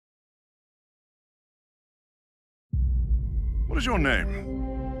What is your name?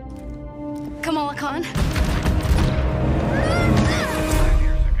 Kamala Khan. 5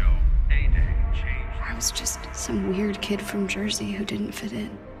 years ago, A-Day changed. I was just some weird kid from Jersey who didn't fit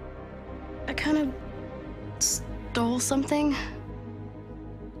in. I kind of stole something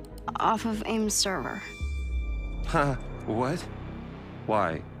off of AIM's server. Huh? What?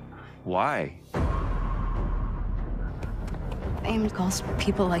 Why? Why? AIM calls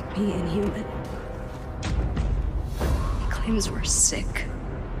people like me inhuman. He claims we're sick,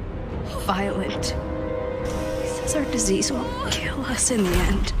 violent. He says our disease will kill us in the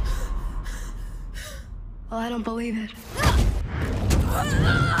end. Well, I don't believe it.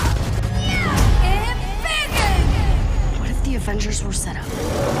 What if the Avengers were set up?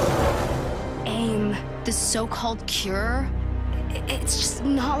 AIM, the so-called cure, it's just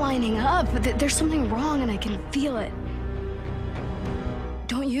not lining up. There's something wrong and I can feel it.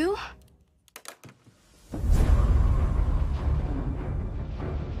 Don't you?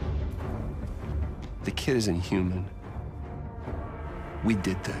 The kid isn't human. We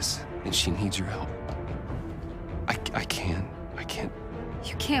did this, and she needs your help. I can't.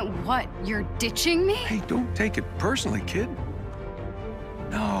 You can't what? You're ditching me? Hey, don't take it personally, kid.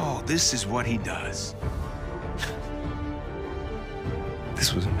 No, this is what he does.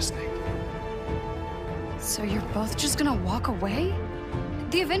 This was a mistake. So you're both just gonna walk away?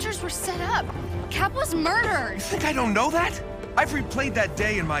 The Avengers were set up. Cap was murdered. You think I don't know that? I've replayed that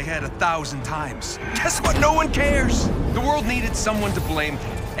day in my head 1,000 times. Guess what? No one cares. The world needed someone to blame,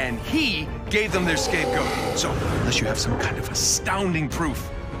 and he gave them their scapegoat. So, unless you have some kind of astounding proof,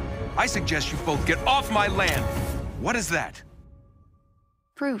 I suggest you both get off my land. What is that?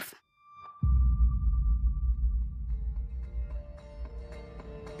 Proof.